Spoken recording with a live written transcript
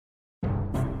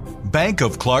Bank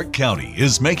of Clark County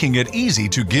is making it easy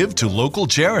to give to local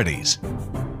charities.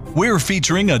 We're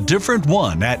featuring a different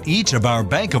one at each of our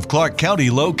Bank of Clark County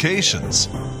locations.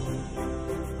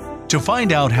 To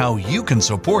find out how you can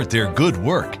support their good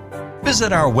work,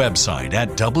 visit our website at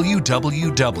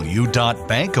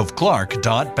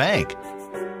www.bankofclark.bank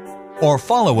or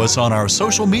follow us on our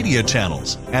social media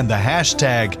channels and the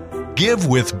hashtag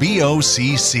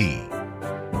GiveWithBOCC.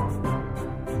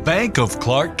 Bank of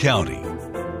Clark County.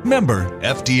 Member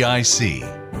FDIC.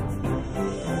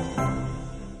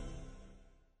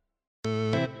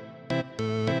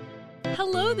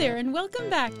 Hello there, and welcome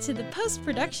back to the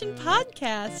Post-Production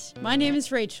Podcast. My name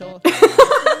is Rachel.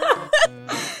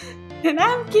 And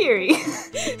I'm Kiri.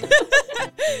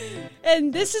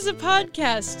 And this is a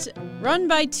podcast run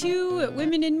by two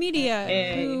women in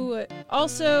media who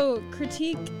also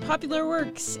critique popular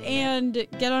works and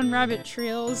get on rabbit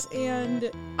trails. And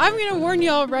I'm going to warn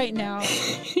y'all right now,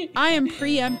 I am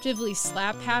preemptively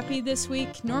slap happy this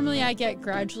week. Normally I get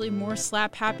gradually more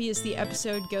slap happy as the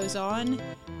episode goes on.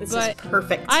 This is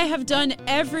perfect. I have done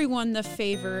everyone the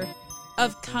favor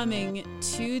of coming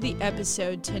to the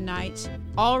episode tonight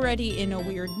already in a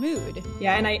weird mood.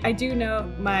 Yeah, and I do know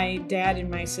my dad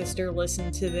and my sister listen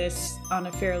to this on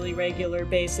a fairly regular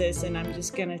basis, and I'm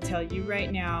just gonna tell you right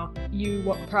now,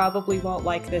 you probably won't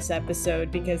like this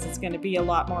episode because it's gonna be a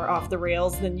lot more off the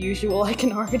rails than usual, I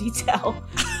can already tell.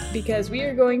 Because we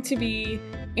are going to be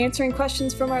answering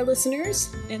questions from our listeners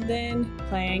and then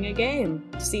playing a game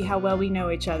to see how well we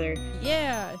know each other.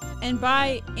 Yeah, and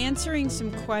by answering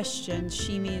some questions,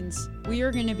 she means we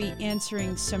are going to be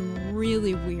answering some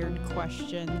really weird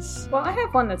questions. Well, I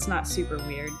have one that's not super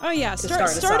weird. Oh yeah,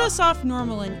 start us off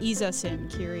normal and ease us in,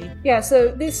 Kiri. Yeah,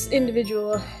 so this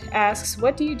individual asks,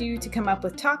 what do you do to come up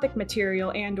with topic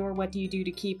material, and or what do you do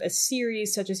to keep a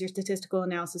series such as your statistical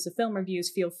analysis of film reviews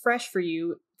feel fresh for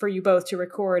you both to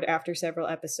record after several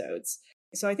episodes?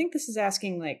 So I think this is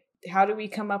asking, like, how do we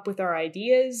come up with our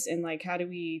ideas, and like, how do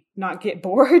we not get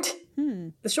bored?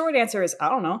 The short answer is, I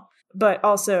don't know. But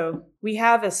also, we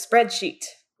have a spreadsheet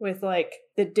with like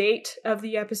the date of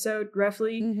the episode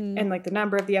roughly and like the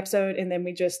number of the episode, and then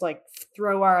we just like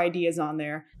throw our ideas on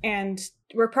there. And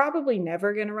we're probably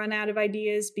never going to run out of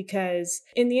ideas because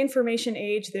in the information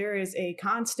age, there is a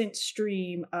constant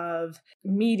stream of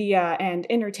media and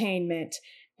entertainment,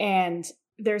 and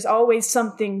there's always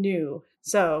something new.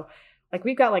 So like,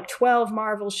 we've got like 12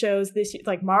 Marvel shows this year.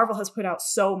 Like, Marvel has put out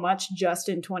so much just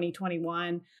in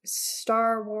 2021.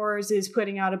 Star Wars is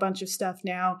putting out a bunch of stuff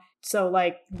now. So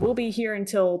like, we'll be here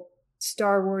until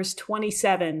Star Wars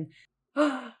 27.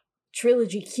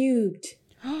 Trilogy cubed.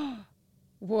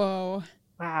 Whoa.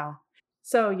 Wow.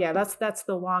 So yeah, that's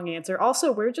the long answer.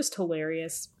 Also, we're just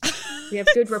hilarious. We have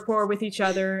good rapport with each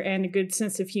other and a good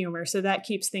sense of humor. So that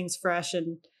keeps things fresh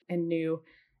and new.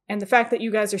 And the fact that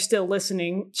you guys are still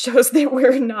listening shows that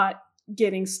we're not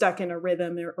getting stuck in a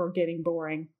rhythm or getting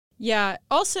boring. Yeah.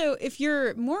 Also, if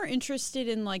you're more interested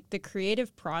in like the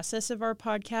creative process of our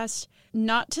podcast,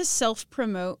 not to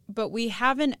self-promote, but we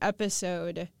have an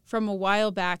episode from a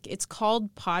while back. It's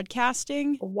called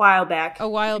Podcasting. A while back.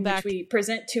 Which we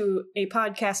present to a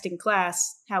podcasting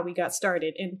class how we got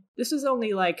started. And this was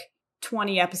only like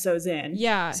 20 episodes in.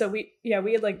 Yeah. So we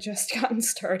had like just gotten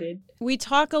started. We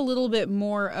talk a little bit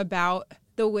more about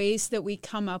the ways that we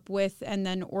come up with and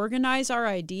then organize our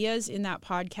ideas in that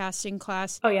podcasting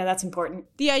class. Oh yeah, that's important.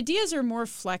 The ideas are more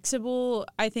flexible,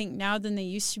 I think, now than they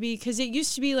used to be, because it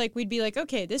used to be like, we'd be like,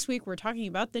 okay, this week we're talking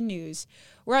about the news.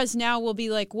 Whereas now we'll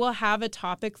be like, we'll have a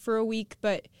topic for a week,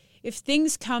 but if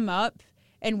things come up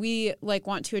and we like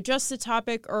want to adjust the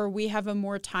topic, or we have a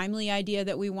more timely idea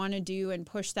that we want to do and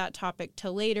push that topic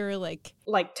to later, like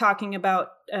talking about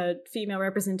female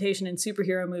representation in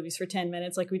superhero movies for 10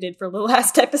 minutes like we did for the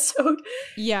last episode.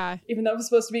 Yeah. Even though it was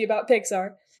supposed to be about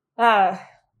Pixar.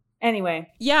 Anyway.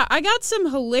 Yeah, I got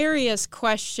some hilarious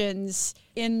questions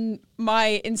in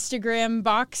my Instagram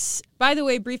box. By the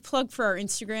way, brief plug for our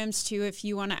Instagrams too. If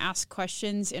you want to ask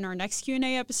questions in our next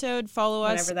Q&A episode, follow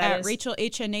us at Rachel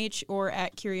HNH or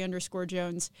at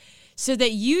Kiri_Jones, so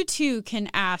that you too can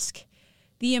ask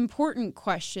the important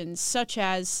questions, such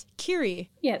as, Kiri.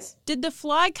 Yes. Did the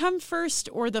fly come first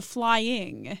or the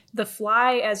flying? The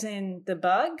fly as in the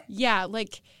bug? Yeah,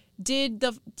 like did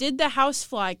the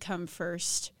housefly come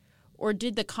first? Or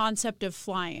did the concept of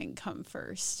flying come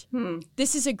first?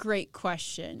 This is a great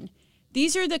question.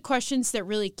 These are the questions that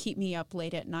really keep me up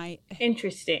late at night.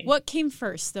 Interesting. What came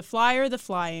first, the fly or the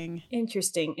flying?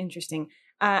 Interesting.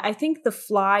 I think the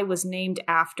fly was named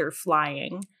after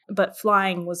flying, but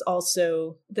flying was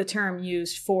also the term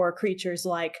used for creatures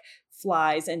like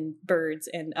flies and birds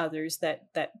and others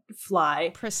that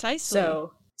fly. Precisely.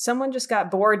 So someone just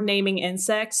got bored naming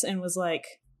insects and was like,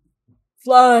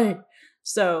 fly.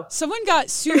 So someone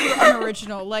got super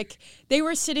unoriginal. Like, they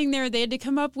were sitting there, they had to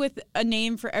come up with a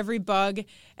name for every bug,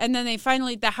 and then they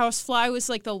finally, the housefly was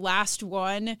like the last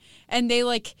one, and they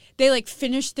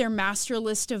finished their master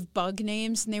list of bug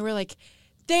names, and they were like,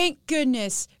 thank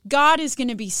goodness, God is going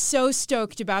to be so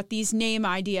stoked about these name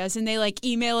ideas, and they like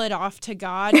email it off to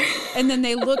God, and then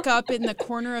they look up in the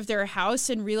corner of their house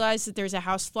and realize that there's a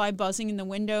housefly buzzing in the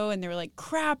window, and they're like,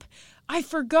 crap, I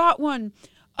forgot one.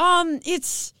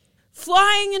 It's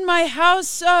flying in my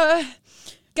house. God,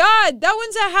 that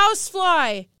one's a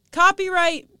housefly.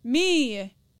 Copyright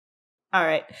me. All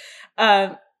right.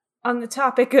 On the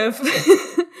topic of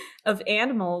of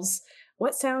animals,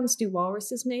 what sounds do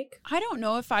walruses make? I don't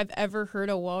know if I've ever heard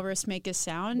a walrus make a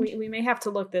sound. We may have to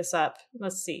look this up.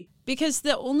 Let's see. Because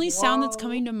the only sound that's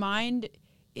coming to mind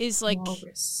is like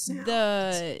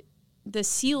the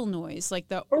seal noise, like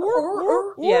the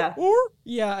yeah.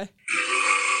 Yeah.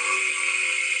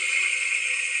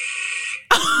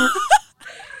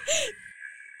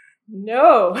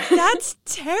 No. That's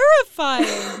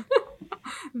terrifying.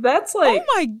 That's like, oh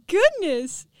my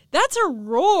goodness. That's a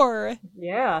roar.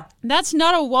 Yeah. That's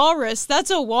not a walrus. That's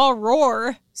a wall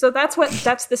roar. So that's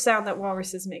the sound that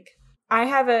walruses make. I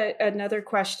have another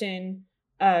question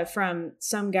from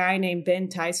some guy named Ben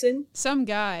Tyson. Some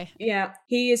guy. Yeah.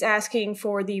 He is asking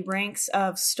for the ranks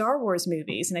of Star Wars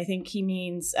movies. And I think he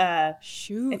means,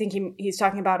 shoot. I think he's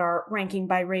talking about our ranking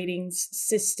by ratings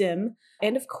system.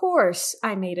 And of course,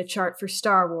 I made a chart for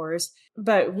Star Wars,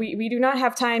 but we do not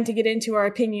have time to get into our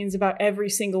opinions about every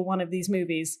single one of these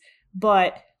movies.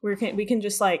 But we can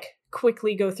just like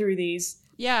quickly go through these.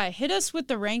 Yeah, hit us with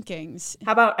the rankings.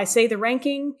 How about I say the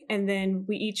ranking and then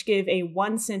we each give a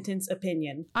 1-sentence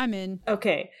opinion? I'm in.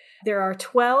 Okay. There are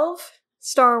 12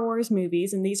 Star Wars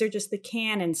movies, and these are just the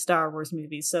canon Star Wars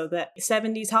movies. So the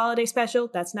 70s holiday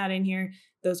special, that's not in here.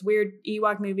 Those weird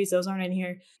Ewok movies, those aren't in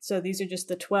here. So these are just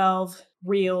the 12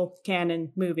 real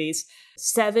canon movies.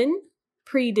 7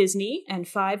 pre-Disney and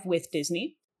 5 with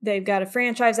Disney. They've got a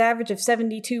franchise average of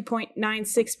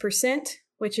 72.96%,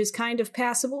 which is kind of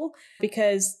passable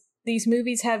because these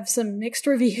movies have some mixed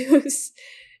reviews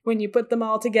when you put them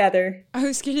all together. I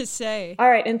was going to say. All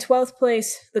right, in 12th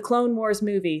place, the Clone Wars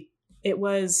movie. It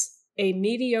was a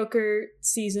mediocre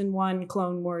season 1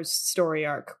 Clone Wars story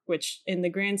arc, which in the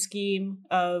grand scheme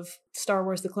of Star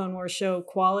Wars The Clone Wars show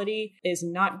quality is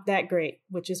not that great,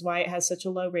 which is why it has such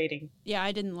a low rating. Yeah,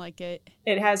 I didn't like it.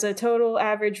 It has a total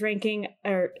average ranking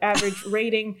or average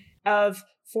rating of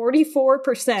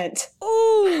 44%.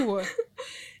 Ooh!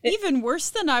 Even worse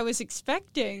than I was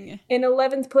expecting. In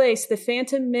 11th place, The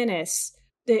Phantom Menace.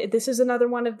 This is another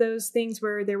one of those things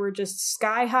where there were just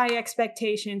sky-high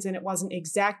expectations and it wasn't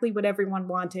exactly what everyone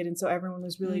wanted, and so everyone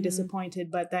was really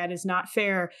disappointed, but that is not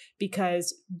fair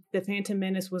because The Phantom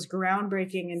Menace was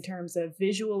groundbreaking in terms of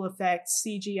visual effects,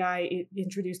 CGI. It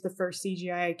introduced the first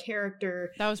CGI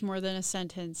character. That was more than a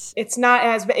sentence. It's not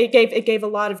as... It gave a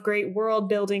lot of great world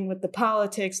building with the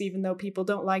politics, even though people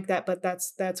don't like that, but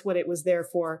that's what it was there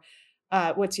for.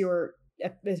 What's your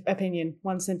opinion?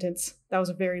 1 sentence. That was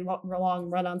a very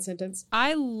long run-on sentence.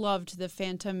 I loved The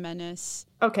Phantom Menace.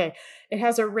 Okay. It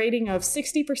has a rating of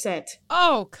 60%.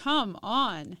 Oh, come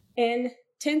on. In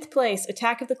 10th place,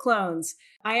 Attack of the Clones.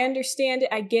 I understand it.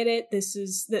 I get it. This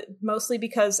is mostly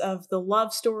because of the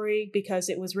love story, because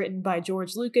it was written by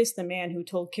George Lucas, the man who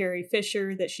told Carrie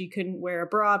Fisher that she couldn't wear a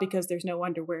bra because there's no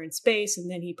underwear in space, and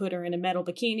then he put her in a metal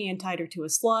bikini and tied her to a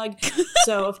slug.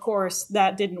 So, of course,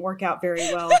 that didn't work out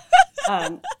very well.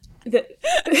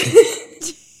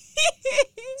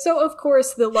 So, of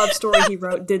course, the love story he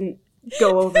wrote didn't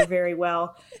go over very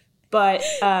well. But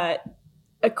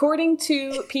according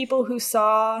to people who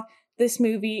saw this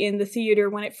movie in the theater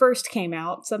when it first came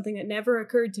out, something that never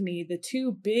occurred to me, the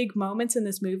 2 big moments in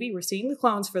this movie were seeing the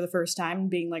clones for the first time and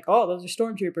being like, oh, those are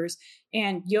stormtroopers,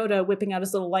 and Yoda whipping out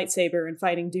his little lightsaber and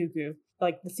fighting Dooku.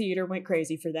 Like, the theater went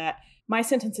crazy for that. My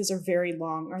sentences are very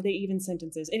long. Are they even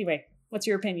sentences? Anyway, what's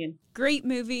your opinion? Great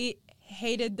movie.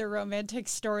 Hated the romantic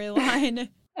storyline.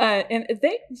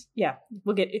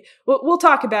 We'll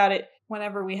talk about it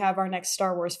whenever we have our next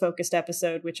Star Wars focused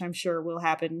episode, which I'm sure will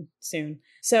happen soon.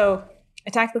 So,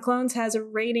 Attack the Clones has a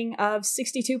rating of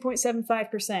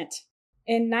 62.75%.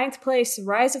 In 9th place,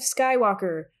 Rise of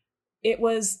Skywalker. It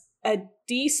was a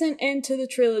decent end to the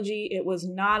trilogy. It was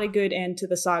not a good end to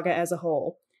the saga as a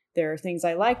whole. There are things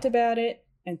I liked about it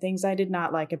and things I did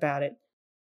not like about it.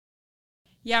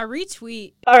 Yeah,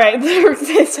 retweet. All right,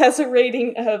 this has a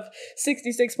rating of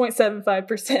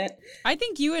 66.75%. I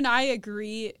think you and I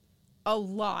agree a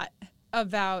lot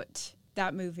about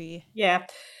that movie. Yeah.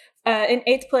 In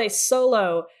 8th place,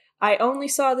 Solo. I only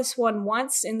saw this one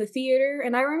once in the theater,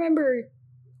 and I remember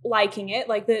liking it.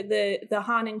 Like the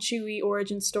Han and Chewie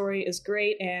origin story is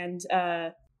great, and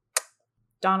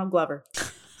Donald Glover.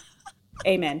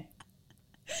 Amen.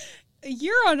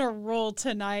 You're on a roll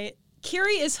tonight.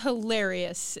 Kiri is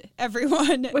hilarious,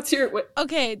 everyone.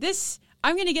 Okay,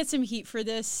 I'm going to get some heat for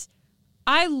this.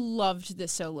 I loved the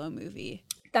Solo movie.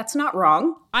 That's not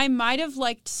wrong. I might have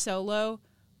liked Solo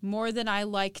more than I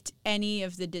liked any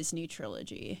of the Disney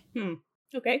trilogy.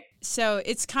 Okay. So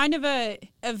it's kind of a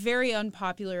very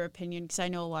unpopular opinion because I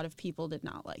know a lot of people did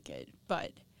not like it.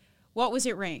 But what was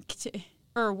it ranked?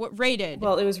 Or what rated?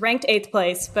 Well, it was ranked 8th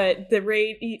place, but the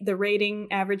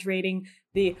average rating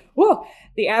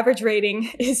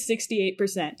is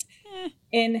 68%.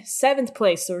 In 7th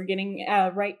place, so we're getting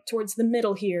right towards the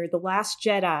middle here, The Last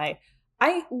Jedi.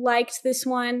 I liked this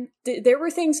one. There were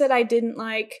things that I didn't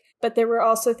like, but there were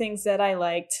also things that I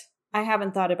liked. I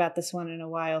haven't thought about this one in a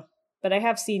while, but I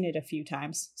have seen it a few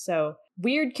times. So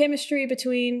weird chemistry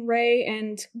between Rey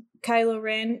and Kylo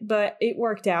Ren, but it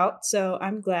worked out, so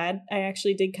I'm glad. I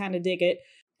actually did kind of dig it.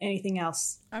 Anything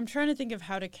else? I'm trying to think of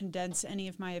how to condense any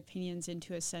of my opinions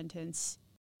into a sentence.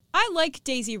 I like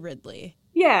Daisy Ridley.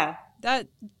 Yeah.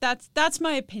 That's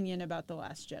my opinion about The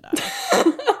Last Jedi.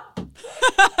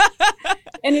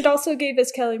 And it also gave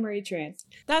us Kelly Marie Tran.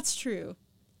 That's true.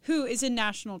 Who is a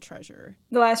national treasure.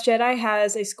 The Last Jedi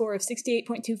has a score of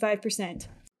 68.25%.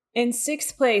 In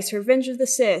 6th place, Revenge of the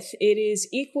Sith. It is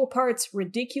equal parts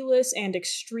ridiculous and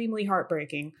extremely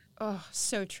heartbreaking. Oh,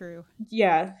 so true.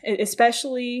 Yeah,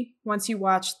 especially once you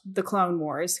watch the Clone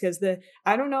Wars, because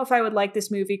I don't know if I would like this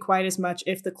movie quite as much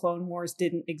if the Clone Wars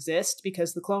didn't exist,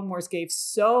 because the Clone Wars gave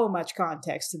so much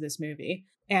context to this movie,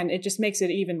 and it just makes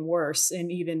it even worse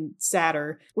and even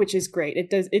sadder, which is great.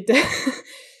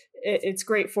 It's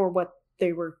great for what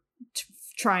they were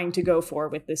trying to go for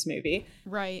with this movie.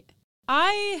 Right.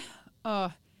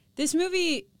 This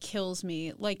movie kills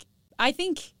me. Like, I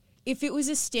think if it was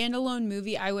a standalone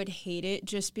movie, I would hate it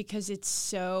just because it's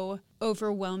so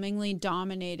overwhelmingly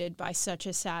dominated by such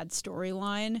a sad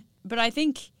storyline. But I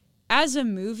think as a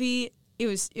movie, it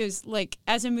was like,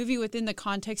 as a movie within the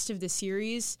context of the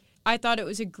series, I thought it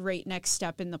was a great next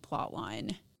step in the plot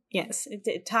line. Yes,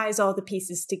 it ties all the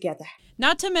pieces together.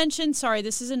 Not to mention, sorry,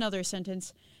 this is another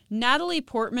sentence, Natalie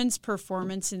Portman's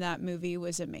performance in that movie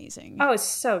was amazing. Oh, it's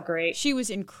so great. She was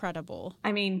incredible.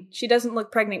 I mean, she doesn't look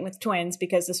pregnant with twins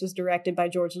because this was directed by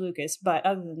George Lucas, but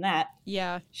other than that,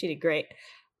 yeah, she did great.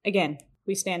 Again,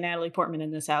 we stand Natalie Portman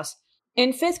in this house.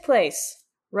 In 5th place,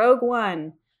 Rogue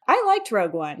One. I liked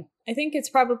Rogue One. I think it's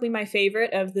probably my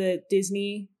favorite of the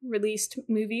Disney-released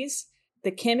movies.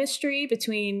 The chemistry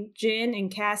between Jyn and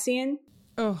Cassian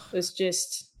was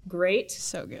just great.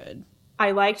 So good. I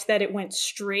liked that it went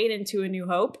straight into A New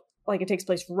Hope. Like, it takes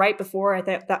place right before. I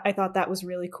thought that was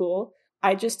really cool.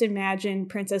 I just imagine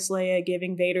Princess Leia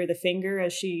giving Vader the finger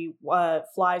as she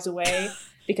flies away,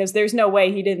 because there's no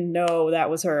way he didn't know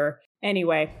that was her.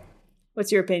 Anyway,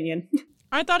 what's your opinion?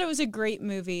 I thought it was a great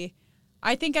movie.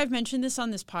 I think I've mentioned this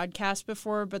on this podcast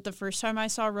before, but the first time I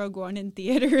saw Rogue One in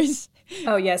theaters,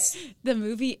 oh yes, the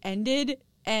movie ended,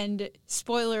 and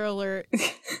spoiler alert,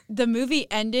 the movie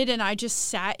ended and I just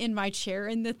sat in my chair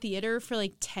in the theater for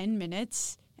like 10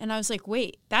 minutes, and I was like,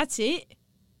 wait, that's it?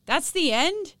 That's the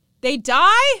end? They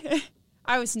die?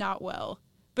 I was not well,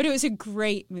 but it was a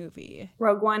great movie.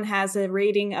 Rogue One has a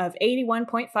rating of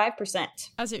 81.5%.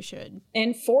 As it should.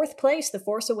 In 4th place, The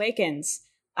Force Awakens.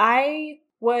 I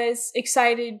was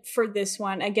excited for this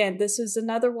one. Again, this was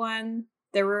another one.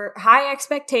 There were high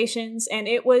expectations, and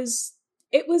it was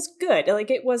good.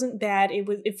 Like, it wasn't bad.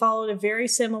 It followed a very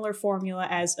similar formula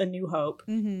as A New Hope.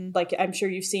 Mm-hmm. Like, I'm sure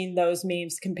you've seen those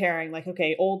memes comparing, like,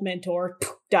 okay, old mentor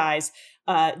dies,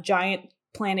 giant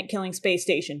planet-killing space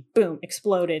station, boom,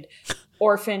 exploded.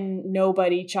 Orphan,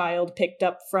 nobody child picked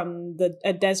up from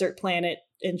a desert planet,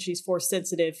 and she's force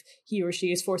sensitive. He or she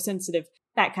is force sensitive.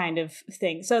 That kind of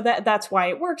thing. So that's why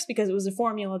it works, because it was a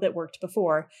formula that worked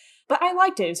before. But I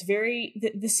liked it. It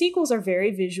was the sequels are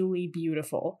very visually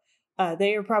beautiful.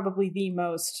 They are probably the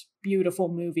most beautiful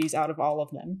movies out of all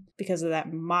of them because of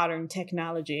that modern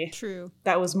technology. True.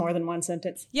 That was more than one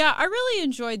sentence. Yeah, I really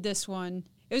enjoyed this one.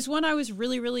 It was one I was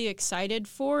really, really excited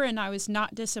for, and I was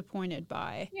not disappointed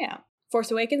by. Yeah. Force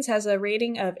Awakens has a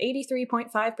rating of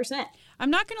 83.5%. I'm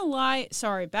not going to lie.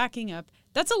 Sorry, backing up.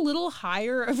 That's a little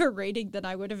higher of a rating than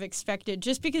I would have expected,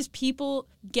 just because people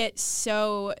get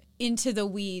so into the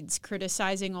weeds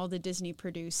criticizing all the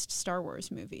Disney-produced Star Wars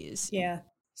movies. Yeah.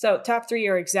 So top 3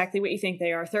 are exactly what you think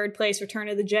they are. 3rd place, Return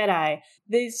of the Jedi.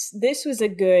 This was a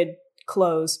good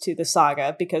close to the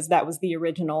saga, because that was the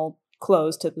original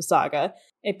close to the saga.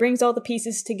 It brings all the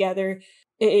pieces together.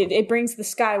 It brings the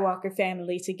Skywalker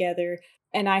family together,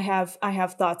 and I have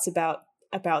thoughts about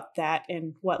that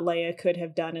and what Leia could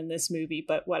have done in this movie,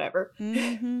 but whatever.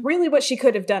 Mm-hmm. Really what she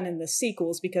could have done in the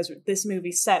sequels, because this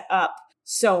movie set up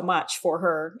so much for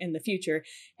her in the future.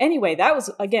 Anyway, that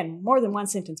was, again, more than one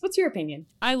sentence. What's your opinion?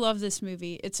 I love this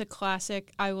movie. It's a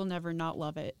classic. I will never not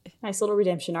love it. Nice little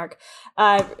redemption arc.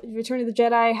 Return of the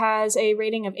Jedi has a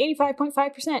rating of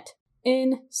 85.5%.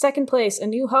 In second place, A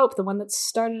New Hope, the one that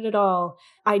started it all.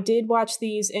 I did watch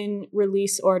these in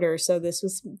release order, so this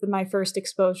was my first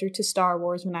exposure to Star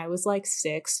Wars when I was like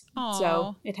 6. Aww.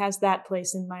 So it has that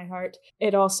place in my heart.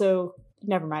 It also...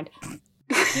 Never mind.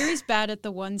 Kiri's bad at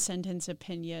the one sentence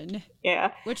opinion.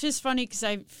 Yeah. Which is funny because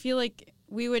I feel like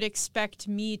we would expect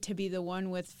me to be the one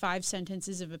with 5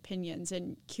 sentences of opinions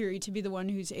and Kiri to be the one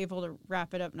who's able to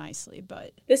wrap it up nicely,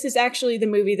 but... This is actually the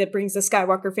movie that brings the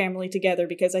Skywalker family together,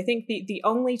 because I think the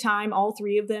only time all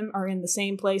 3 of them are in the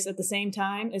same place at the same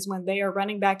time is when they are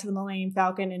running back to the Millennium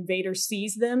Falcon and Vader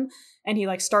sees them and he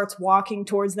like starts walking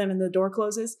towards them and the door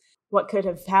closes. What could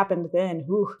have happened then?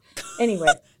 Ooh. Anyway,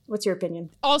 what's your opinion?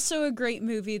 Also a great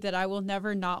movie that I will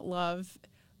never not love,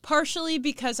 partially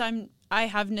because I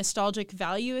have nostalgic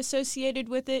value associated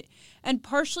with it, and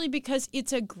partially because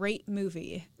it's a great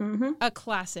movie. Mm-hmm. A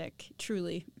classic,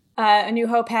 truly. A New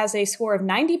Hope has a score of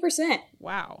 90%.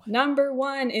 Wow. Number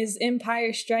 1 is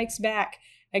Empire Strikes Back.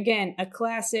 Again, a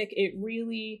classic. It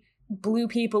really blew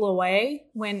people away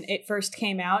when it first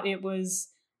came out. It was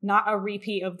not a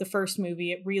repeat of the first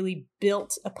movie. It really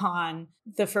built upon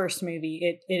the first movie.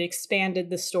 It expanded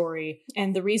the story.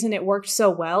 And the reason it worked so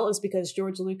well is because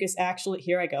George Lucas actually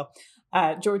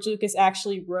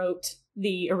wrote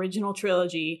the original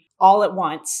trilogy all at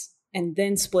once and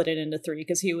then split it into 3,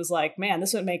 because he was like, man,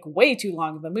 this would make way too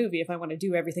long of a movie if I want to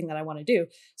do everything that I want to do.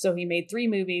 So he made 3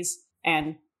 movies,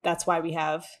 and that's why we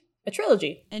have a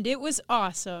trilogy. And it was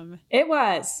awesome. It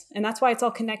was. And that's why it's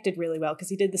all connected really well, because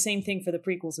he did the same thing for the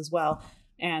prequels as well.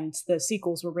 And the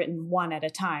sequels were written one at a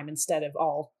time instead of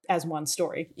all as one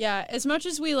story. Yeah, as much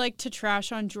as we like to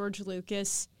trash on George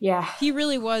Lucas, yeah, he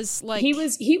really was like... He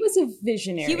was a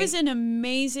visionary. He was an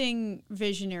amazing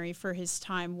visionary for his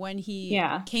time when he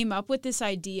came up with this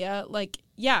idea. Like,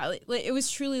 yeah, it was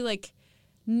truly like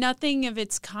nothing of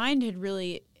its kind had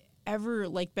really ever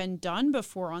like been done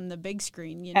before on the big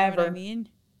screen. You know what I mean?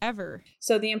 Ever.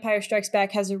 So The Empire Strikes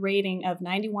Back has a rating of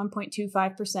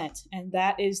 91.25%, and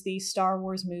that is the Star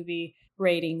Wars movie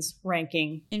ratings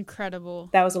ranking.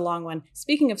 Incredible. That was a long one.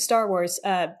 Speaking of Star Wars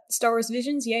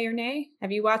Visions, yay or nay?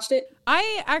 Have you watched it?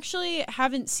 I actually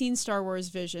haven't seen Star Wars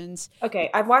Visions.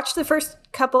 Okay, I've watched the first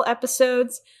couple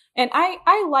episodes, and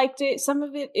I liked it. Some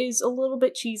of it is a little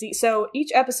bit cheesy. So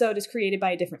each episode is created by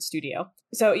a different studio.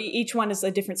 So each one is a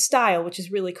different style, which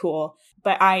is really cool.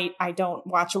 But I don't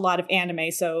watch a lot of anime,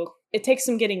 so it takes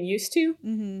some getting used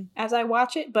to as I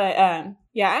watch it. But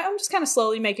yeah, I'm just kind of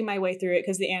slowly making my way through it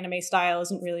because the anime style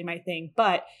isn't really my thing.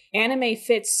 But anime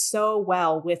fits so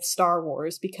well with Star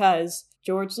Wars because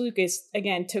George Lucas,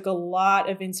 again, took a lot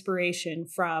of inspiration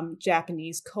from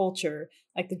Japanese culture.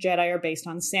 Like the Jedi are based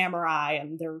on samurai,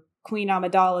 and their Queen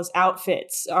Amidala's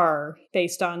outfits are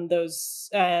based on those,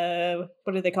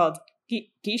 what are they called?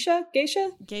 Geisha,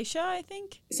 I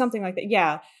think? Something like that,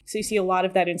 yeah. So you see a lot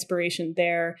of that inspiration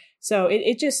there. So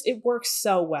it works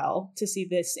so well to see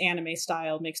this anime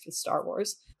style mixed with Star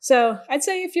Wars. So I'd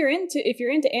say if you're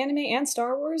into anime and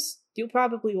Star Wars, you'll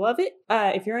probably love it.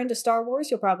 If you're into Star Wars,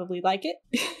 you'll probably like it.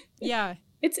 Yeah.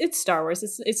 It's Star Wars.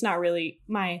 It's not really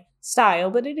my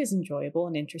style, but it is enjoyable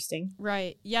and interesting.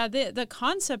 Right. Yeah, the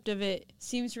concept of it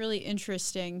seems really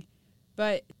interesting,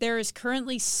 but there is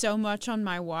currently so much on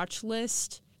my watch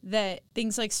list that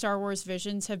things like Star Wars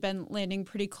Visions have been landing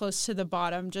pretty close to the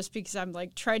bottom just because I'm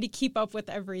like trying to keep up with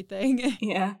everything.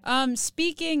 Yeah.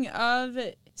 Speaking of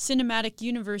cinematic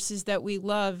universes that we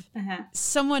love,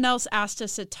 someone else asked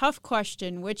us a tough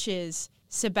question, which is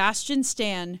Sebastian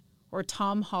Stan or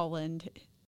Tom Holland?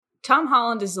 Tom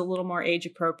Holland is a little more age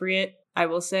appropriate, I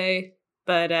will say,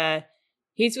 but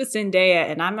he's with Zendaya,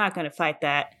 and I'm not going to fight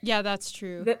that. Yeah, that's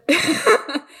true.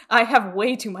 I have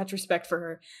way too much respect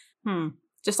for her.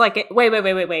 Just like it.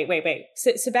 Wait.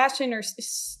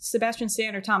 Sebastian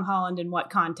Stan or Tom Holland in what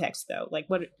context, though? Like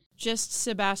what? Just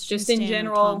Sebastian just Stan in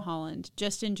general, or Tom Holland.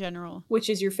 Just in general. Which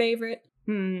is your favorite?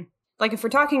 Like if we're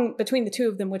talking between the two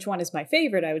of them, which one is my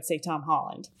favorite? I would say Tom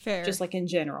Holland. Fair. Just like in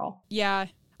general. Yeah,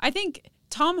 I think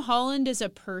Tom Holland as a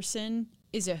person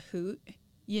is a hoot.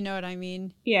 You know what I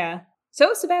mean? Yeah. So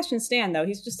is Sebastian Stan, though.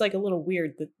 He's just like a little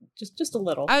weird. Just a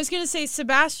little. I was going to say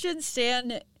Sebastian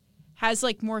Stan has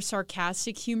like more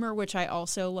sarcastic humor, which I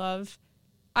also love.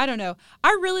 I don't know. I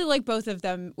really like both of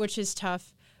them, which is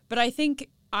tough. But I think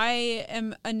I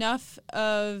am enough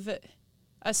of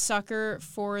a sucker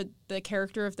for the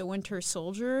character of the Winter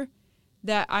Soldier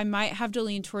that I might have to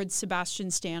lean towards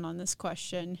Sebastian Stan on this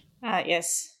question.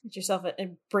 Yes. Get yourself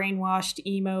a brainwashed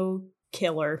emo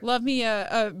killer. Love me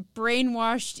a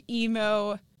brainwashed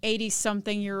emo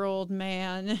 80-something-year-old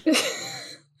man.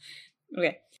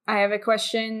 Okay. I have a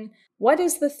question. What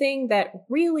is the thing that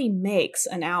really makes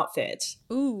an outfit?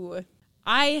 Ooh,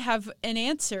 I have an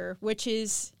answer, which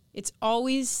is it's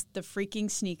always the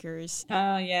freaking sneakers.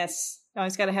 Oh, yes.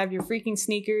 Always got to have your freaking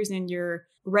sneakers and your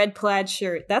red plaid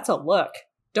shirt. That's a look.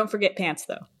 Don't forget pants,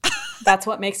 though. That's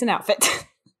what makes an outfit.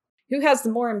 Who has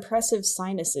the more impressive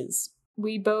sinuses?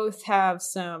 We both have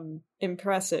some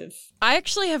impressive. I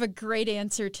actually have a great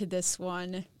answer to this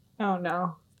one. Oh,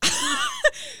 no.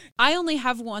 I only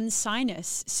have one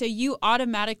sinus, so you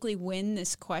automatically win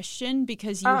this question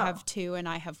because you have two and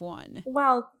I have one.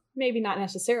 Well, maybe not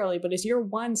necessarily, but is your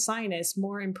one sinus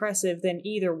more impressive than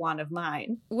either one of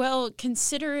mine? Well,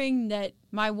 considering that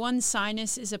my one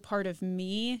sinus is a part of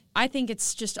me, I think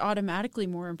it's just automatically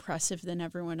more impressive than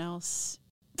everyone else.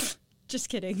 Just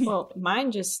kidding. Well,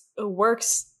 mine just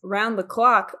works round the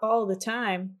clock all the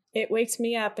time. It wakes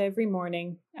me up every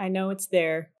morning. I know it's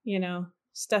there, you know.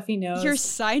 Stuffy nose. Your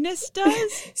sinus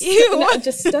does? Ew. No,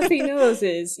 just stuffy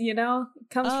noses, you know?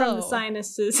 Comes from the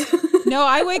sinuses. No,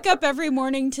 I wake up every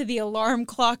morning to the alarm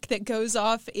clock that goes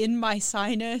off in my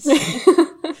sinus.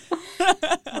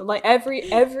 Like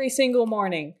every single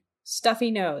morning.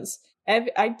 Stuffy nose.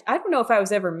 I don't know if I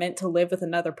was ever meant to live with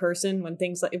another person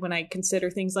when I consider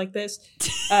things like this.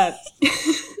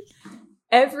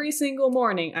 Every single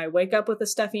morning, I wake up with a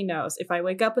stuffy nose. If I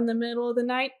wake up in the middle of the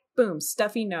night, boom,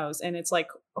 stuffy nose. And it's like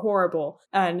horrible.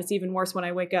 And it's even worse when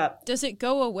I wake up. Does it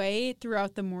go away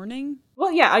throughout the morning?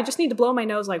 Well, yeah, I just need to blow my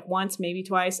nose like once, maybe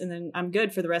twice, and then I'm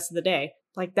good for the rest of the day.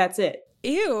 Like, that's it.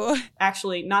 Ew.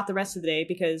 Actually, not the rest of the day,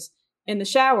 because in the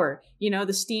shower, you know,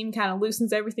 the steam kind of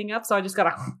loosens everything up. So I just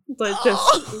gotta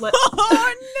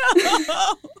Oh,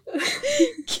 no.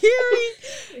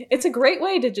 Kiri. It's a great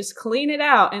way to just clean it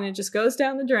out, and it just goes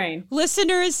down the drain.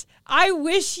 Listeners, I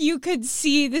wish you could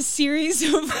see the series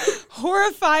of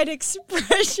horrified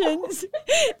expressions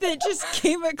that just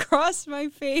came across my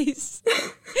face.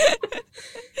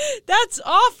 That's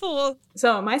awful.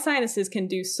 So my sinuses can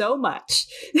do so much.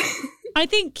 I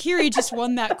think Kiri just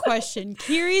won that question.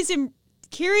 Kiri's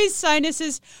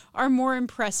sinuses are more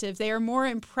impressive. They are more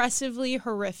impressively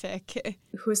horrific.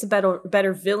 Who's the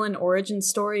better villain origin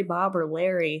story, Bob or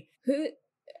Larry?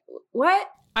 What?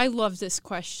 I love this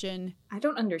question. I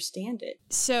don't understand it.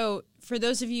 So, for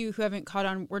those of you who haven't caught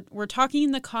on, we're talking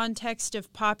in the context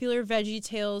of popular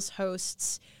VeggieTales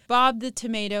hosts Bob the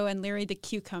Tomato and Larry the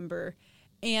Cucumber.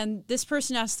 And this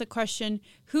person asked the question,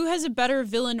 who has a better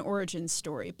villain origin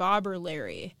story, Bob or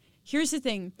Larry? Here's the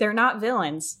thing. They're not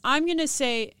villains. I'm going to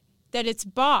say that it's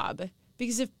Bob,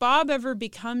 because if Bob ever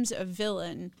becomes a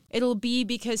villain, it'll be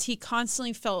because he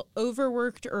constantly felt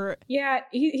overworked or... Yeah,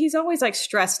 he's always like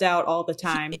stressed out all the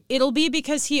time. It'll be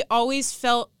because he always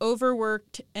felt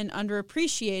overworked and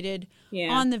underappreciated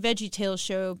on the VeggieTales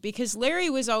show, because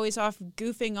Larry was always off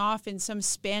goofing off in some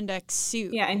spandex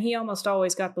suit. Yeah, and he almost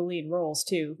always got the lead roles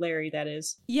too, Larry, that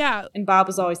is. Yeah. And Bob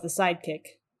was always the sidekick.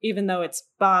 Even though it's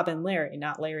Bob and Larry,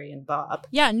 not Larry and Bob.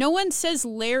 Yeah, no one says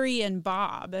Larry and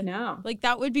Bob. No. Like,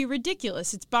 that would be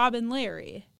ridiculous. It's Bob and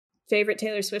Larry. Favorite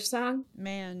Taylor Swift song?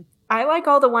 Man. I like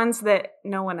all the ones that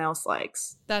no one else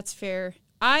likes. That's fair.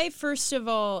 I, first of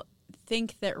all,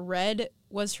 think that Red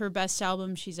was her best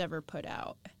album she's ever put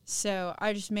out. So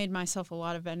I just made myself a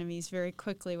lot of enemies very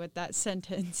quickly with that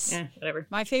sentence. Yeah, whatever.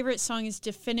 My favorite song is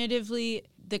definitively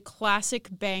the classic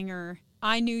banger,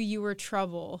 I Knew You Were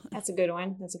Trouble. That's a good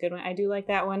one. I do like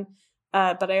that one.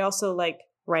 But I also like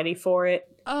Ready for It.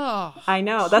 Oh, I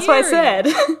know. That's what I said.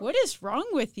 What is wrong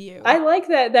with you? I like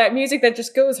that music that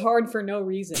just goes hard for no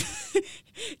reason.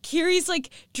 Kiri's like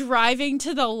driving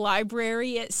to the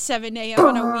library at 7 a.m.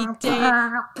 on a weekday,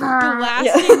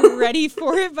 blasting Ready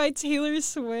for It by Taylor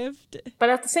Swift. But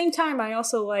at the same time, I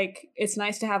also like It's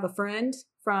Nice to Have a Friend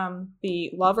from the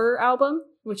Lover album,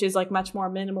 which is like much more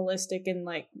minimalistic and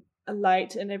like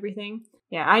light and everything.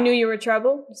 Yeah, I Knew You Were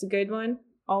Trouble. It's a good one.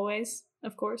 Always,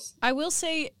 of course. I will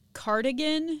say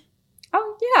Cardigan.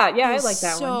 Oh, yeah, I like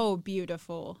that one. So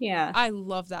beautiful. Yeah. I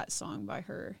love that song by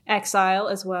her. Exile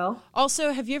as well.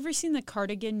 Also, have you ever seen the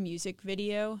Cardigan music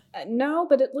video? No,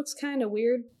 but it looks kind of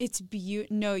weird. It's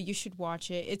No, you should watch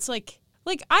it. It's like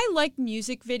I like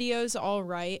music videos all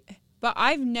right, but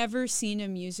I've never seen a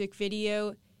music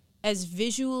video as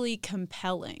visually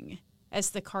compelling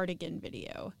as the Cardigan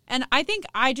video. And I think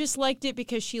I just liked it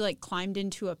because she like climbed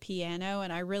into a piano,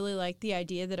 and I really liked the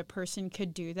idea that a person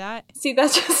could do that. See,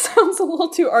 that just sounds a little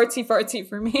too artsy-fartsy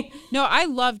for me. No, I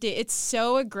loved it. It's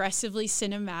so aggressively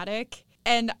cinematic,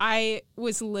 and I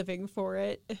was living for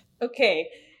it. Okay.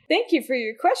 Thank you for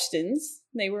your questions.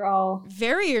 They were all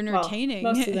very entertaining.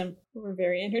 Well, most of them were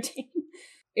very entertaining.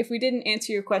 If we didn't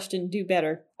answer your question, do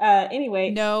better.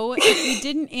 Anyway. No, if we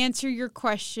didn't answer your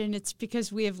question, it's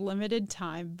because we have limited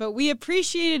time. But we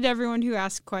appreciated everyone who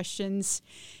asked questions,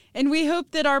 and we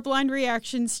hope that our blind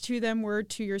reactions to them were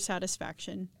to your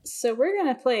satisfaction. So we're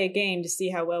going to play a game to see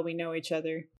how well we know each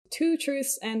other. 2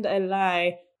 truths and a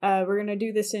lie. We're going to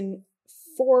do this in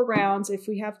 4 rounds if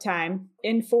we have time,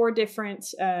 in 4 different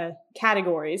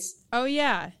categories. Oh,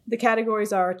 yeah. The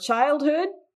categories are childhood,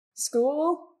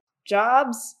 school,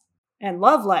 jobs, and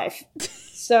love life.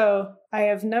 So I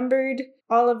have numbered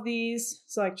all of these.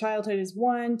 So like childhood is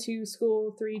 1, 2,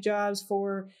 school, 3, jobs,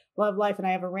 4, love life. And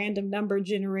I have a random number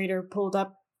generator pulled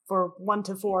up for 1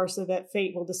 to 4 so that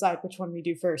fate will decide which one we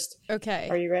do first. Okay.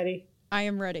 Are you ready? I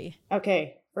am ready.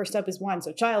 Okay. First up is 1.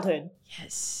 So childhood.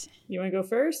 Yes. You want to go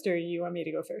first, or you want me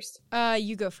to go first?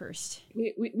 You go first.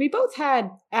 We both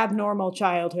had abnormal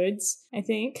childhoods, I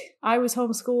think. I was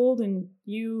homeschooled, and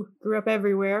you grew up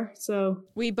everywhere, so...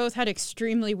 We both had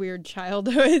extremely weird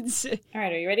childhoods. All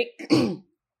right, are you ready?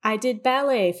 I did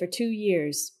ballet for 2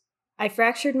 years. I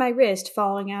fractured my wrist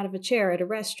falling out of a chair at a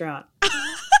restaurant.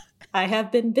 I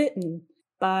have been bitten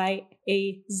by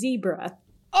a zebra.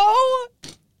 Oh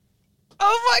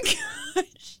my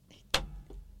gosh.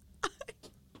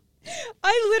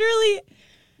 I literally,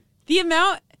 the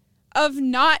amount of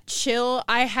not chill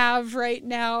I have right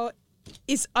now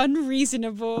is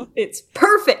unreasonable. It's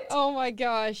perfect. Oh my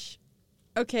gosh.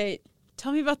 Okay,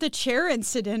 tell me about the chair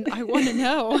incident. I want to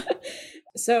know.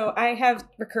 So I have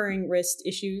recurring wrist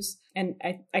issues, and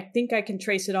I think I can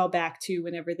trace it all back to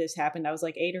whenever this happened. I was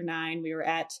like 8 or 9. We were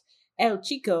at El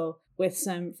Chico with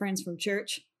some friends from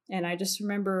church, and I just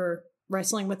remember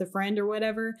wrestling with a friend or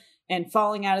whatever and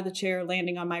falling out of the chair,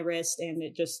 landing on my wrist, and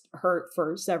it just hurt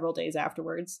for several days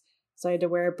afterwards. So I had to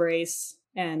wear a brace,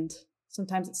 and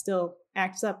sometimes it still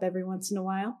acts up every once in a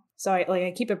while. So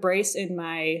I keep a brace in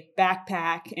my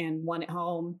backpack and one at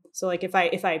home. So like if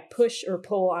I push or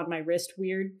pull on my wrist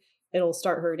weird, it'll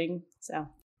start hurting. So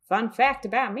fun fact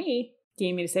about me. Do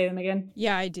you need me to say them again?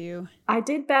 Yeah, I do. I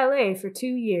did ballet for 2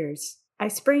 years. I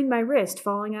sprained my wrist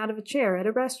falling out of a chair at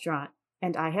a restaurant.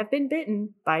 And I have been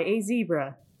bitten by a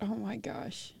zebra. Oh my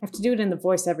gosh. I have to do it in the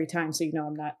voice every time so you know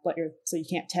I'm not, so you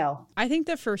can't tell. I think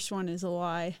the first one is a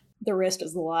lie. The wrist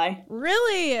is the lie.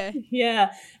 Really?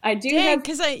 Yeah, I do. Dang,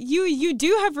 because you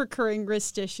do have recurring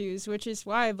wrist issues, which is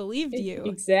why I believed you.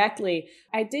 Exactly.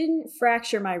 I didn't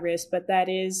fracture my wrist, but that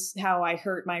is how I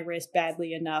hurt my wrist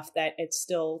badly enough that it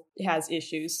still has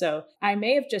issues. So I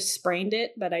may have just sprained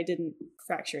it, but I didn't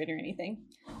fracture it or anything.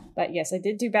 But yes, I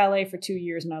did do ballet for 2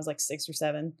 years when I was like 6 or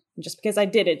 7. And just because I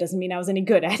did it doesn't mean I was any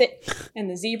good at it. And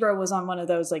the zebra was on one of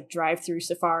those like drive-through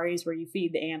safaris where you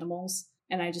feed the animals.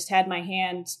 And I just had my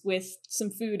hand with some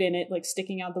food in it, like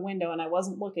sticking out the window, and I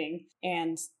wasn't looking.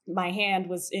 And my hand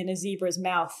was in a zebra's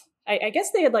mouth. I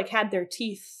guess they had like had their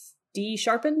teeth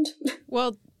de-sharpened.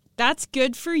 Well, that's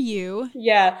good for you.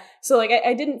 Yeah. So like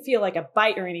I didn't feel like a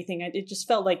bite or anything. It just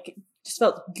felt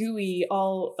gooey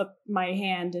all up my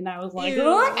hand, and I was like,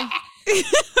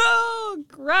 oh,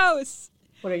 gross.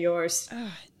 What are yours?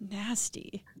 Ugh,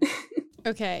 nasty.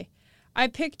 Okay. I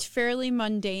picked fairly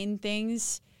mundane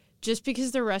things just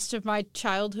because the rest of my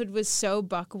childhood was so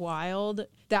buck wild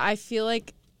that I feel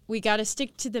like we gotta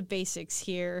stick to the basics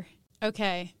here.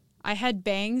 Okay. I had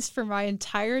bangs for my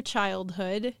entire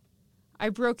childhood. I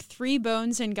broke 3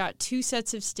 bones and got 2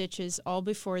 sets of stitches all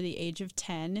before the age of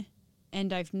 10.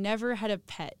 And I've never had a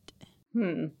pet.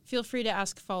 Feel free to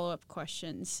ask follow-up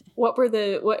questions. What were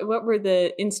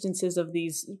the instances of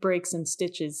these breaks and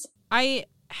stitches? I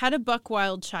had a buck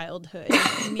wild childhood,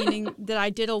 meaning that I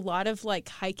did a lot of like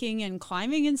hiking and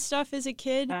climbing and stuff as a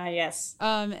kid. Yes.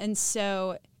 And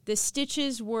so the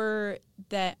stitches were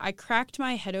that I cracked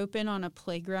my head open on a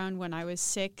playground when I was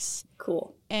 6.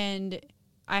 Cool. And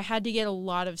I had to get a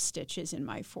lot of stitches in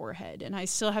my forehead, and I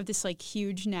still have this like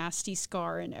huge nasty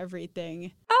scar and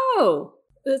everything. Oh,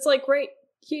 it's like right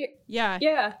here. Yeah.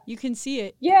 Yeah. You can see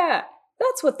it. Yeah.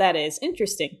 That's what that is.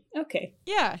 Interesting. Okay.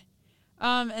 Yeah.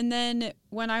 And then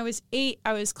when I was 8,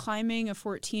 I was climbing a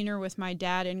 14er with my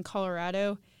dad in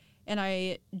Colorado, and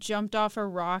I jumped off a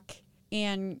rock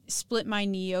and split my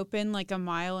knee open like 1.5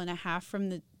 miles from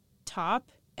the top.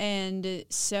 And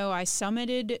so I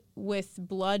summited with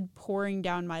blood pouring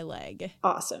down my leg.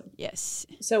 Awesome. Yes.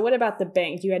 So what about the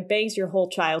bangs? You had bangs your whole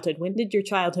childhood. When did your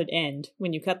childhood end?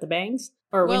 When you cut the bangs?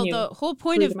 Or well, when you the whole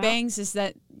point of them out? bangs is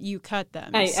that you cut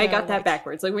them. I got that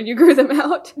backwards. Like when you grew them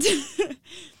out.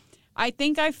 I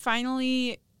think I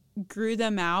finally grew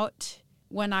them out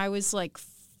when I was like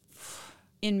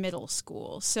in middle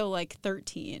school, so like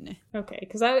 13. Okay,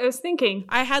 because I was thinking...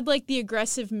 I had like the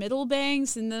aggressive middle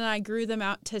bangs, and then I grew them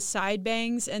out to side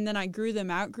bangs, and then I grew them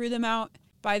out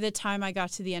by the time I got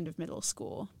to the end of middle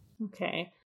school.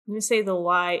 Okay. I'm going to say the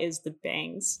lie is the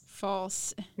bangs.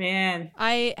 False. Man.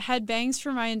 I had bangs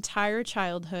for my entire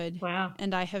childhood. Wow.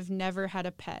 And I have never had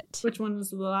a pet. Which one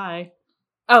was the lie?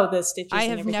 Oh, the stitches. I and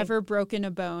have everything. never broken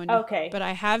a bone. Okay. But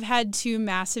I have had 2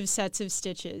 massive sets of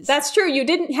stitches. That's true. You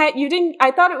didn't.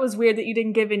 I thought it was weird that you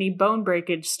didn't give any bone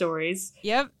breakage stories.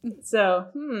 Yep. So,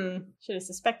 should have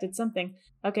suspected something.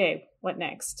 Okay, what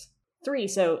next? 3.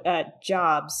 So,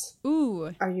 jobs.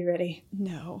 Ooh. Are you ready?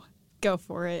 No. Go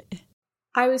for it.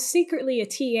 I was secretly a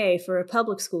TA for a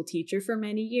public school teacher for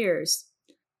many years.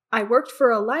 I worked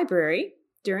for a library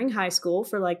during high school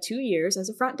for like 2 years as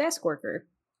a front desk worker.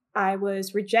 I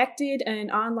was rejected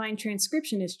an online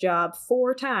transcriptionist job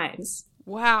 4 times.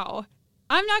 Wow.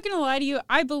 I'm not going to lie to you.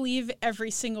 I believe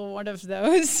every single one of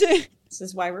those. This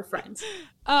is why we're friends.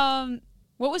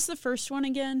 What was the first one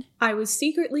again? I was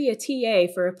secretly a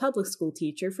TA for a public school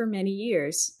teacher for many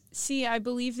years. See, I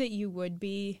believe that you would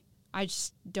be. I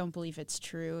just don't believe it's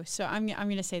true. So I'm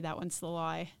going to say that one's the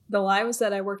lie. The lie was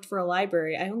that I worked for a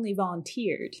library. I only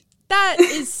volunteered. That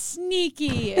is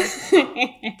sneaky.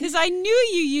 Because I knew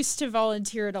you used to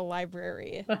volunteer at a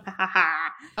library.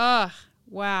 Ugh,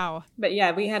 wow. But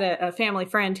yeah, we had a family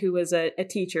friend who was a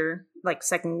teacher, like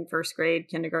 2nd, 1st grade,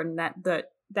 kindergarten,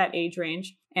 that age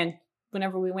range. And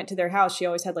whenever we went to their house, she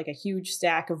always had like a huge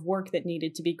stack of work that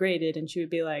needed to be graded. And she would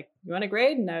be like, "You want to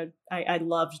grade?" And I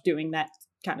loved doing that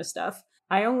kind of stuff.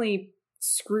 I only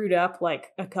screwed up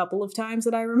like a couple of times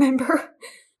that I remember.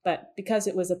 But because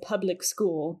it was a public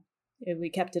school,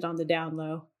 we kept it on the down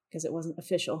low because it wasn't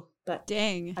official. But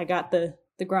dang, I got the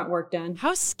grunt work done.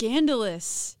 How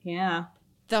scandalous. Yeah.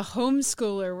 The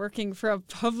homeschooler working for a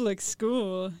public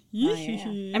school. Oh, yeah. I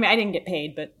mean, I didn't get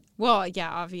paid, but... Well, yeah,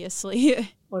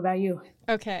 obviously. What about you?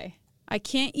 Okay. I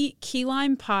can't eat key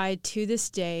lime pie to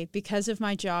this day because of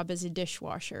my job as a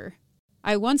dishwasher.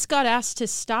 I once got asked to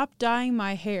stop dyeing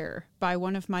my hair by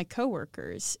one of my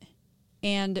coworkers.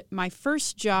 And my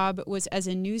first job was as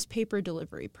a newspaper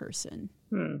delivery person.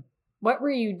 What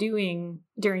were you doing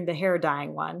during the hair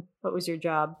dyeing one? What was your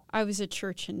job? I was a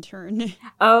church intern.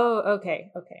 Oh,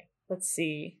 okay. Let's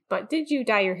see. But did you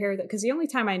dye your hair? Because the only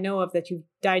time I know of that you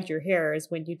dyed your hair is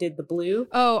when you did the blue.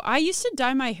 Oh, I used to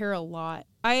dye my hair a lot.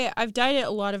 I've dyed it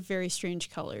a lot of very strange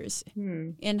colors.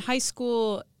 In high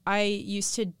school, I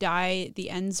used to dye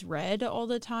the ends red all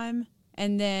the time.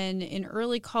 And then in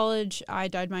early college, I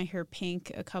dyed my hair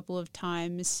pink a couple of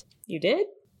times. You did?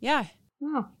 Yeah.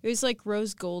 Oh. It was like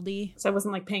rose goldy. So I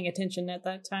wasn't like paying attention at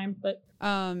that time, but...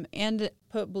 And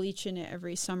put bleach in it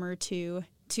every summer to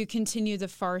continue the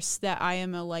farce that I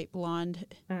am a light blonde.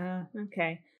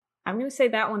 Okay. I'm going to say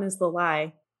that one is the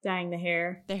lie. Dyeing the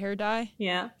hair. The hair dye?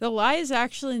 Yeah. The lie is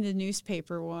actually the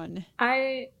newspaper one.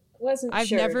 I wasn't I've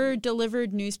sure. I've never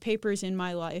delivered newspapers in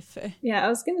my life. Yeah, I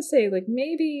was going to say like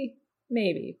maybe,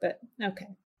 but okay.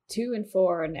 2 and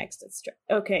 4 are next.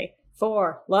 Okay.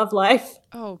 4, love life.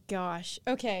 Oh gosh.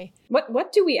 Okay.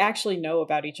 What do we actually know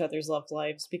about each other's love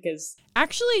lives? Because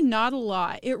actually not a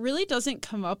lot. It really doesn't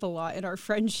come up a lot in our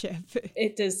friendship.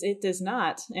 It does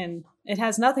not. And it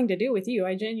has nothing to do with you.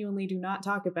 I genuinely do not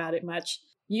talk about it much.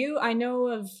 I know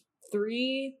of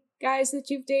 3 guys that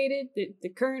you've dated. The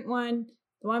current one,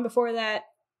 the one before that,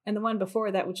 and the one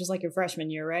before that, which is like your freshman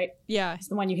year, right? Yeah. It's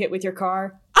the one you hit with your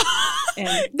car. And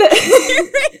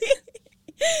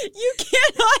you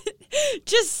cannot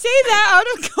just say that out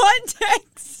of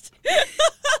context.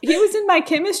 He was in my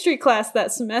chemistry class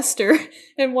that semester,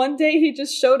 and one day he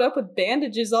just showed up with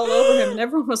bandages all over him, and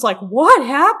everyone was like, "What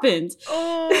happened?"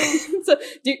 Oh. So,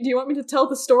 do you want me to tell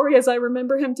the story as I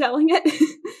remember him telling it?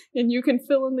 And you can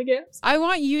fill in the gaps? I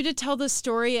want you to tell the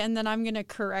story, and then I'm going to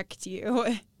correct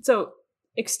you. So,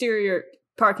 exterior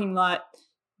parking lot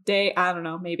day, I don't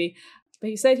know, maybe. But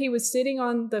he said he was sitting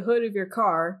on the hood of your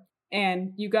car,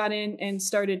 and you got in and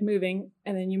started moving,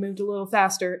 and then you moved a little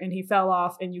faster, and he fell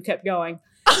off, and you kept going.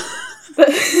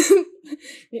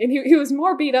 And he was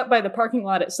more beat up by the parking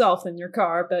lot itself than your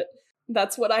car, but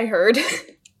that's what I heard.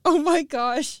 Oh my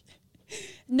gosh.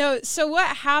 No, so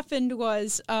what happened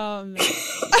was, I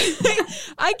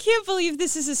can't believe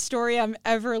this is a story I'm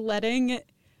ever letting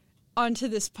onto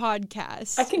this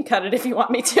podcast. I can cut it if you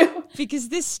want me to. Because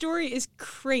this story is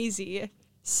crazy.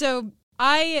 So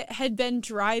I had been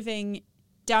driving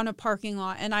down a parking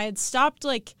lot and I had stopped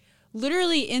like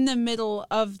literally in the middle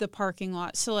of the parking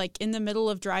lot. So like in the middle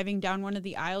of driving down one of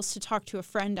the aisles to talk to a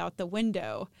friend out the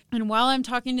window. And while I'm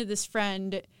talking to this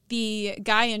friend, the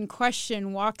guy in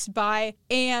question walks by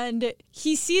and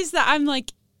he sees that I'm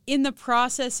like in the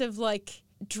process of like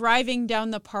driving down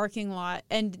the parking lot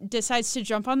and decides to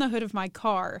jump on the hood of my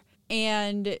car.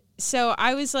 And so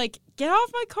I was like, get off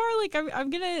my car, like I'm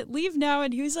gonna leave now.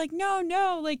 And he was like,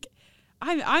 no, like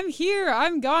I'm here,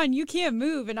 I'm gone, you can't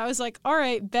move. And I was like, all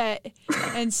right, bet.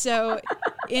 And so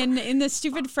in the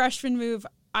stupid freshman move,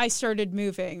 I started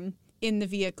moving in the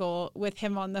vehicle with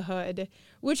him on the hood,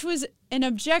 which was an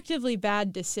objectively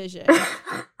bad decision.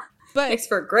 But Makes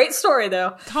for a great story,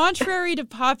 though. Contrary to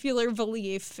popular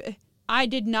belief, I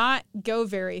did not go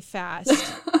very fast.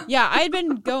 Yeah, I had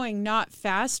been going not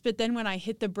fast, but then when I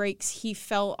hit the brakes, he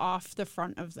fell off the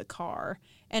front of the car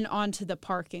and onto the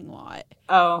parking lot.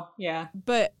 Oh, yeah.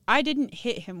 But I didn't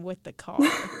hit him with the car.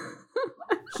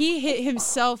 He hit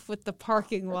himself with the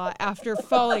parking lot after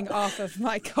falling off of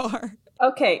my car.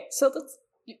 Okay, so let's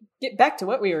get back to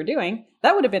what we were doing.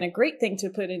 That would have been a great thing to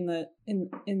put in the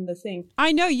thing.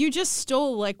 I know, you just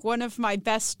stole like one of my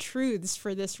best truths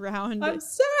for this round. I'm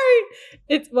sorry.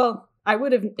 I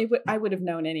would have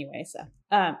known anyway. So,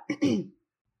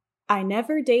 I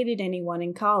never dated anyone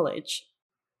in college.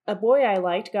 A boy I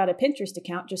liked got a Pinterest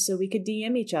account just so we could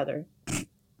DM each other,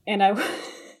 and I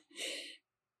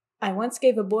once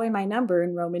gave a boy my number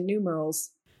in Roman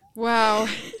numerals. Wow.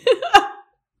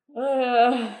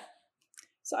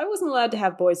 So I wasn't allowed to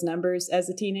have boys' numbers as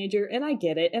a teenager, and I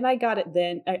get it, and I got it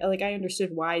then. I understood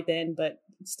why then, but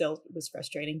still, it was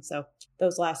frustrating. So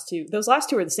those last two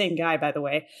are the same guy, by the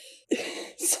way.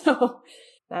 So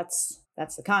that's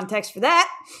the context for that.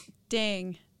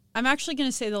 Dang. I'm actually going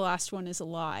to say the last one is a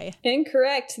lie.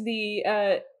 Incorrect.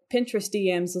 The Pinterest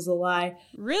DMs was a lie.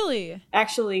 Really?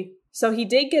 Actually, so he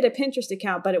did get a Pinterest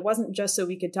account, but it wasn't just so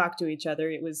we could talk to each other.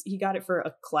 He got it for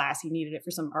a class. He needed it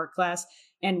for some art class,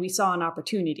 and we saw an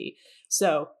opportunity.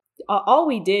 So all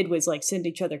we did was like send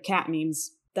each other cat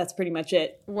memes. That's pretty much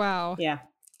it. Wow. Yeah.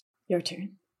 Your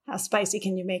turn. How spicy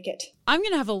can you make it? I'm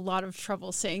going to have a lot of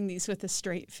trouble saying these with a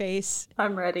straight face.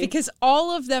 I'm ready. Because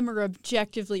all of them are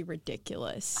objectively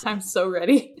ridiculous. I'm so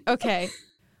ready. Okay.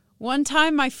 One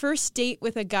time, my first date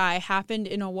with a guy happened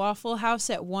in a Waffle House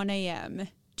at 1 a.m.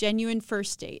 Genuine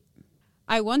first date.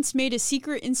 I once made a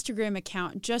secret Instagram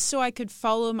account just so I could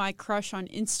follow my crush on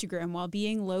Instagram while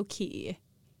being low-key.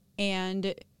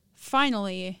 And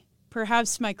finally,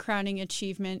 perhaps my crowning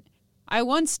achievement, I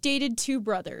once dated 2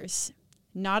 brothers.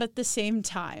 Not at the same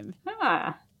time.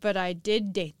 But I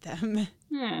did date them.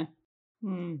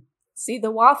 See,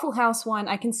 the Waffle House one,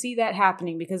 I can see that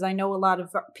happening because I know a lot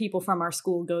of people from our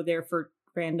school go there for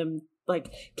random,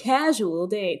 like, casual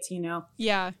dates, you know?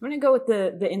 Yeah. I'm going to go with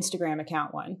the Instagram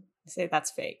account one. I say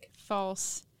that's fake.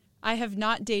 False. I have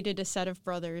not dated a set of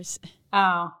brothers.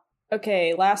 Oh.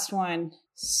 Okay, last one.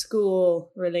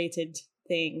 School-related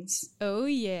things. Oh,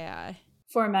 yeah.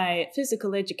 For my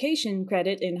physical education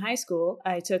credit in high school,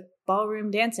 I took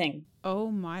ballroom dancing. Oh,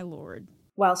 my lord.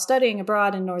 While studying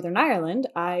abroad in Northern Ireland,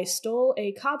 I stole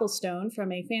a cobblestone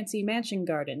from a fancy mansion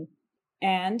garden.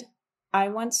 And I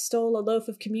once stole a loaf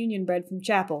of communion bread from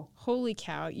chapel. Holy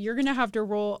cow. You're going to have to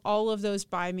roll all of those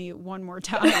by me one more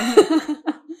time.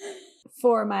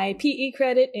 For my PE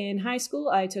credit in high school,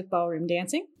 I took ballroom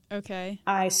dancing. Okay.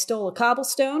 I stole a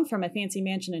cobblestone from a fancy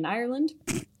mansion in Ireland.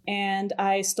 And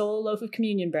I stole a loaf of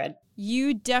communion bread.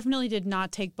 You definitely did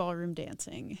not take ballroom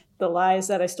dancing. The lie is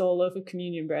that I stole a loaf of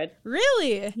communion bread.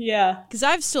 Really? Yeah. Because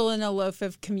I've stolen a loaf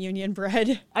of communion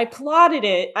bread. I plotted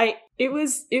it. It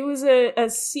was a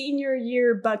senior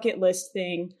year bucket list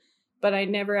thing, but I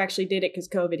never actually did it because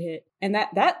COVID hit. And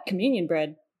that communion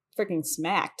bread freaking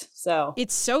smacked. So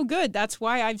it's so good. That's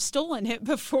why I've stolen it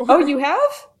before. Oh, you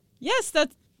have? Yes,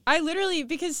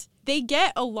 because they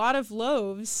get a lot of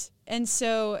loaves. And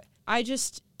so I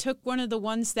just took one of the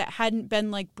ones that hadn't been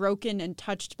like broken and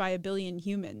touched by a billion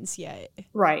humans yet.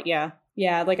 Right, yeah.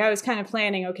 Yeah, like I was kind of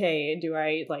planning, okay, do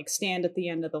I like stand at the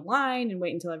end of the line and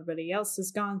wait until everybody else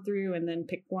has gone through and then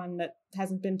pick one that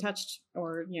hasn't been touched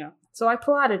or, you know. So I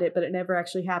plotted it, but it never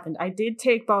actually happened. I did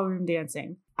take ballroom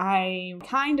dancing. I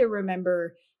kind of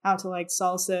remember how to like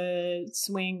salsa,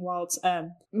 swing, waltz,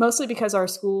 mostly because our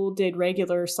school did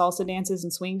regular salsa dances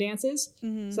and swing dances.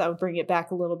 Mm-hmm. So that would bring it back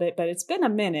a little bit, but it's been a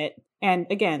minute. And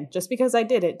again, just because I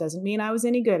did it doesn't mean I was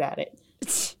any good at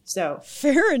it. So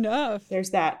fair enough.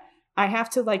 There's that. I have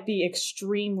to like be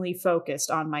extremely focused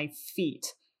on my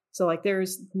feet So like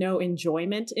there's no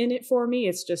enjoyment in it for me.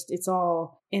 It's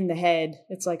all in the head.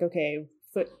 It's like, okay,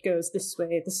 foot goes this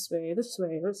way, this way, this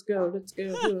way. Let's go.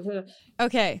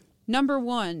 Okay. Number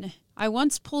 1. I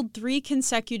once pulled 3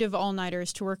 consecutive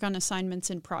all-nighters to work on assignments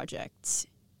and projects.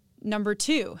 Number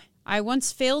 2. I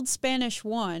once failed Spanish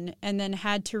 1 and then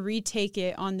had to retake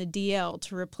it on the DL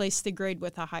to replace the grade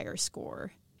with a higher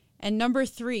score. And number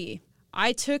 3.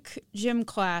 I took gym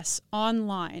class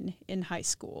online in high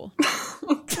school.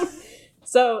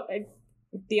 So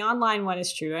the online one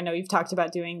is true. I know you've talked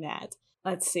about doing that.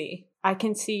 Let's see. I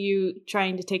can see you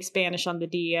trying to take Spanish on the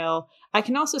DL. I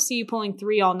can also see you pulling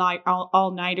 3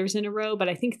 all-nighters in a row, but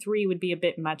I think 3 would be a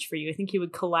bit much for you. I think you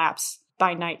would collapse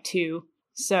by night 2.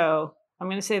 So I'm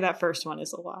going to say that first one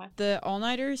is a lie. The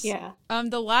all-nighters? Yeah.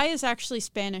 The lie is actually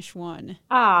Spanish 1.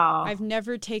 Oh. I've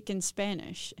never taken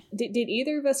Spanish. Did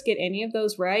either of us get any of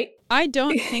those right? I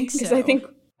don't think so. Because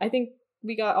I think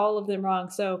we got all of them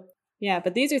wrong. So yeah,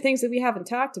 but these are things that we haven't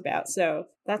talked about. So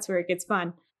that's where it gets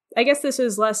fun. I guess this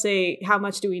is less a how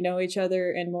much do we know each other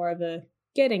and more of a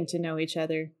getting to know each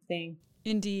other thing.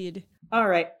 Indeed. All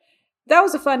right. That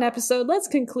was a fun episode. Let's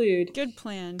conclude. Good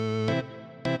plan.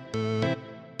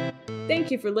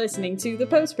 Thank you for listening to the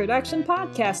Post-Production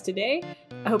Podcast today.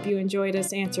 I hope you enjoyed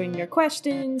us answering your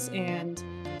questions and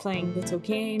playing little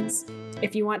games.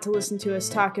 If you want to listen to us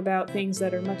talk about things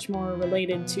that are much more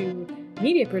related to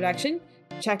media production,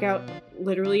 check out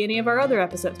literally any of our other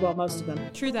episodes, well, most of them.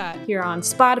 True that. Here on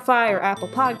Spotify or Apple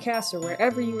Podcasts or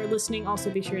wherever you are listening. Also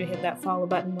be sure to hit that follow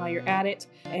button while you're at it.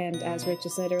 And as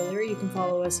Rachel said earlier, you can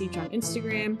follow us each on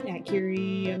Instagram at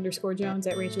Kiri_Jones,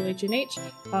 at Rachel H&H.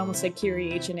 I almost said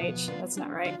Kiri H&H. That's not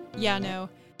right. Yeah, no.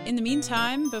 In the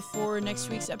meantime, before next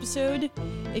week's episode,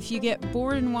 if you get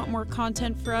bored and want more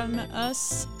content from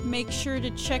us, make sure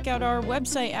to check out our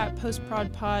website at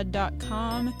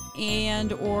postprodpod.com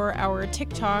and or our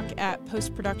TikTok at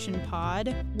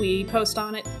postproductionpod. We post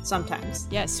on it sometimes.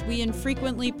 Yes, we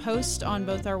infrequently post on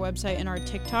both our website and our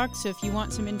TikTok, so if you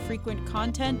want some infrequent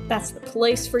content, that's the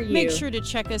place for you. Make sure to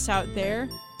check us out there.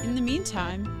 In the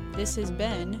meantime, this has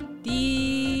been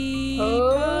the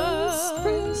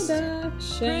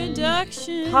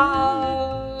Post-Production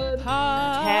Podcast.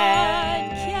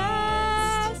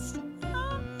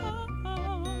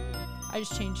 I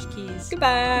just changed keys.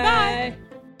 Goodbye.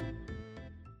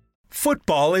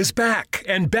 Football is back,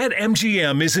 and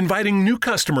BetMGM is inviting new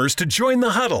customers to join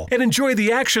the huddle and enjoy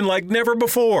the action like never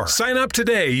before. Sign up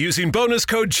today using bonus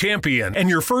code CHAMPION, and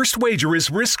your first wager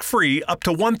is risk-free up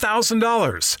to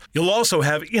 $1,000. You'll also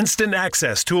have instant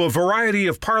access to a variety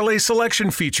of parlay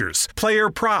selection features, player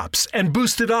props, and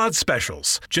boosted odds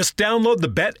specials. Just download the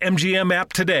BetMGM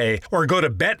app today or go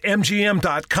to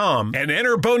BetMGM.com and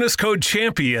enter bonus code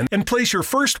CHAMPION and place your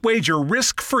first wager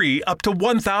risk-free up to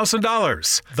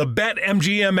 $1,000. The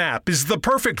BetMGM app is the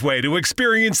perfect way to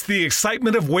experience the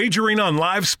excitement of wagering on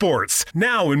live sports,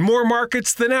 now in more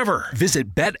markets than ever.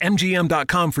 Visit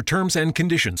BetMGM.com for terms and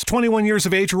conditions. 21 years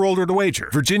of age or older to wager.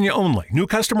 Virginia only. New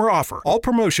customer offer. All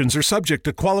promotions are subject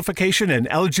to qualification and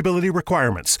eligibility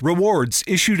requirements. Rewards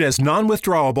issued as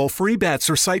non-withdrawable free bets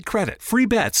or site credit. Free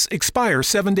bets expire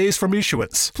 7 days from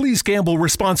issuance. Please gamble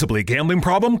responsibly. Gambling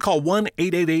problem? Call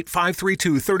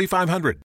 1-888-532-3500.